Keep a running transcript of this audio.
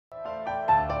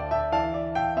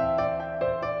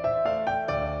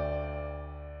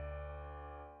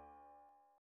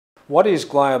What is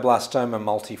glioblastoma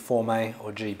multiforme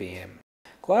or GBM?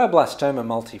 Glioblastoma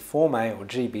multiforme or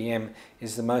GBM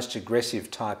is the most aggressive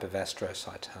type of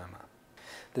astrocytoma.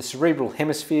 The cerebral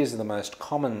hemispheres are the most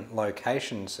common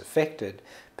locations affected,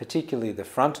 particularly the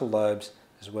frontal lobes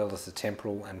as well as the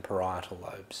temporal and parietal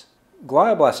lobes.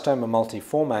 Glioblastoma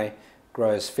multiforme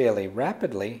grows fairly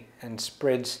rapidly and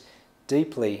spreads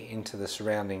deeply into the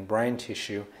surrounding brain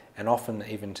tissue and often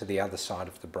even to the other side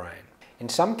of the brain. In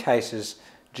some cases,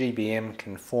 GBM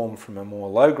can form from a more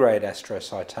low-grade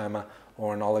astrocytoma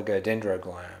or an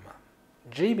oligodendroglioma.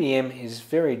 GBM is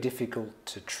very difficult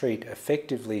to treat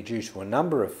effectively due to a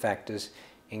number of factors,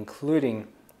 including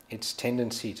its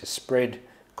tendency to spread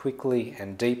quickly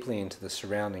and deeply into the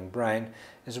surrounding brain,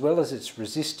 as well as its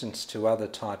resistance to other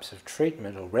types of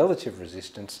treatment or relative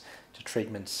resistance to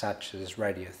treatments such as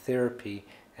radiotherapy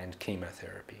and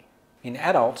chemotherapy. In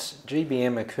adults,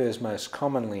 GBM occurs most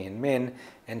commonly in men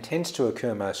and tends to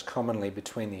occur most commonly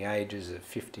between the ages of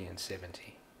 50 and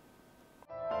 70.